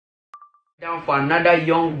down for another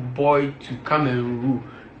young boy to come and rule.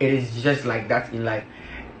 It is just like that in life.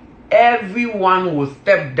 Everyone will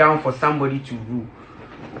step down for somebody to rule.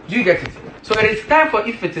 Do you get it? So it is time for,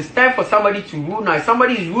 if it is time for somebody to rule now, if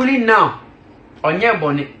somebody is ruling now on your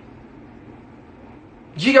bonnet.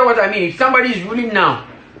 Do you get what I mean? If somebody is ruling now,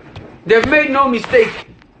 they've made no mistake.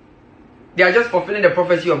 They are just fulfilling the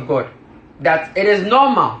prophecy of God. That it is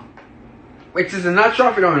normal. It is a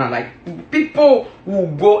natural phenomenon. Like, people will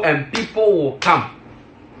go and people will come.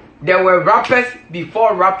 There were rappers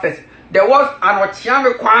before rappers. There was an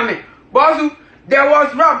Kuami Eugene. But there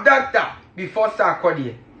was rap doctor before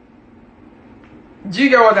Sarkodie. Do you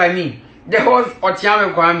get what I mean? There was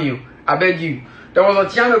Kuami Eugene. I beg you. There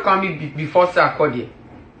was Kuami Eugene before Sarkodie.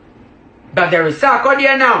 But there is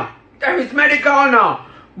Sarkodie now. There is medical now.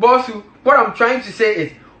 Boss, what I'm trying to say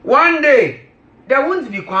is, one day, there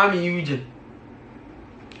won't be Kuami Eugene.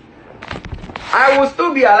 I will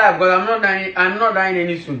still be alive because I'm not dying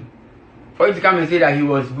any soon. For you to come and say that he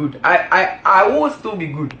was good. I will still be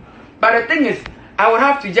good. But the thing is, I would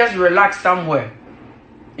have to just relax somewhere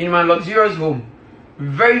in my luxurious home.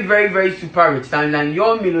 Very, very, very super rich. And a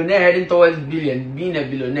young millionaire heading towards being a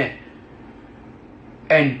billionaire.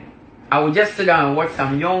 And I would just sit down and watch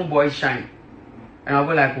some young boy shine. And I'll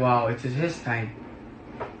be like, wow, it is his time.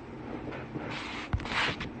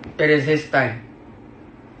 It is his time.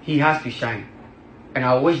 He has to shine. And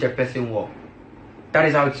I wish the person well. That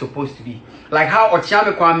is how it's supposed to be. Like how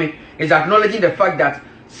Kuami Eugene is acknowledging the fact that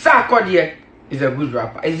Sarkodie is a good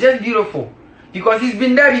rapper. It's just beautiful. Because he's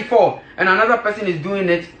been there before. And another person is doing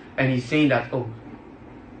it. And he's saying that, oh,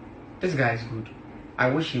 this guy is good. I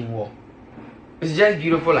wish him well. It's just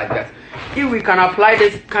beautiful like that. If we can apply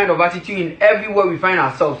this kind of attitude in everywhere we find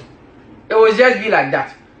ourselves, it will just be like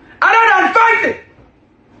that. Other than fighting!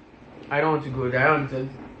 I don't want to go there. I don't want to.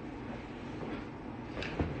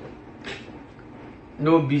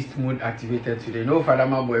 No beast mood activated today. No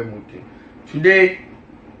Fadama boy mood. Today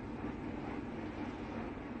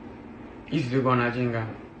is the gonna jinga.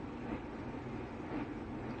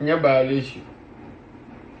 Nya violation.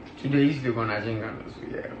 Today is the gonna jinga. So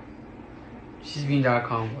yeah. She's been that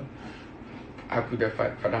calm. I put the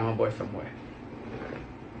Fadama boy somewhere.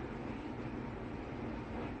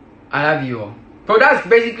 I love you all. So that's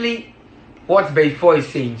basically what Bay4 is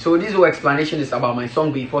saying. So this whole explanation is about my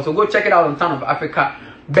song Bay4. So go check it out on Sound of Africa.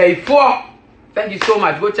 Bay4. Thank you so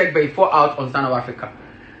much. Go check Bay4 out on Sound of Africa.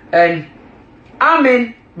 And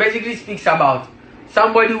Amen basically speaks about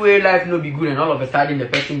somebody where life no be good and all of a sudden the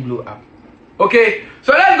person blew up. Okay,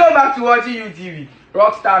 so let's go back to watching UTV.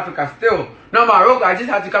 Rockstar Africa still. No more rock. I just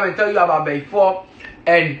had to come and tell you about Bay4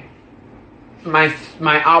 and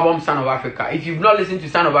my album Sound of Africa. If you've not listened to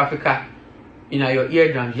Sound of Africa in your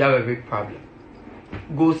eardrums, you have a big problem.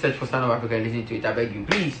 Go search for Sound of Africa and listen to it. I beg you,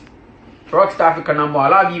 please. Rockstar Africa number. I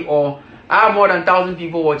love you all. I have more than 1,000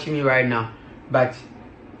 people watching me right now, but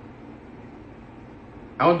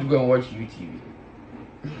I want to go and watch UTV.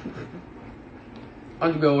 I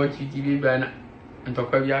want to go and watch UTV, but and talk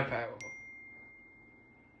about your power.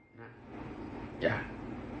 Yeah.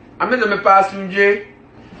 I'm going to pass from Jay.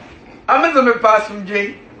 I'm going to pass from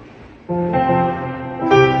Jay.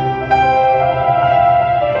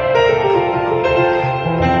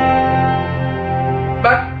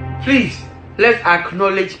 But please, let's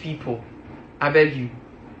acknowledge people. I beg you.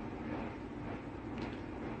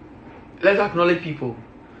 Let's acknowledge people.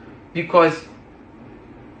 Because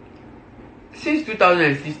since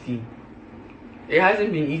 2016, it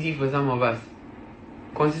hasn't been easy for some of us.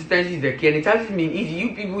 Consistency is the key, and it hasn't been easy.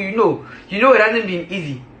 You people, you know it hasn't been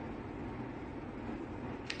easy.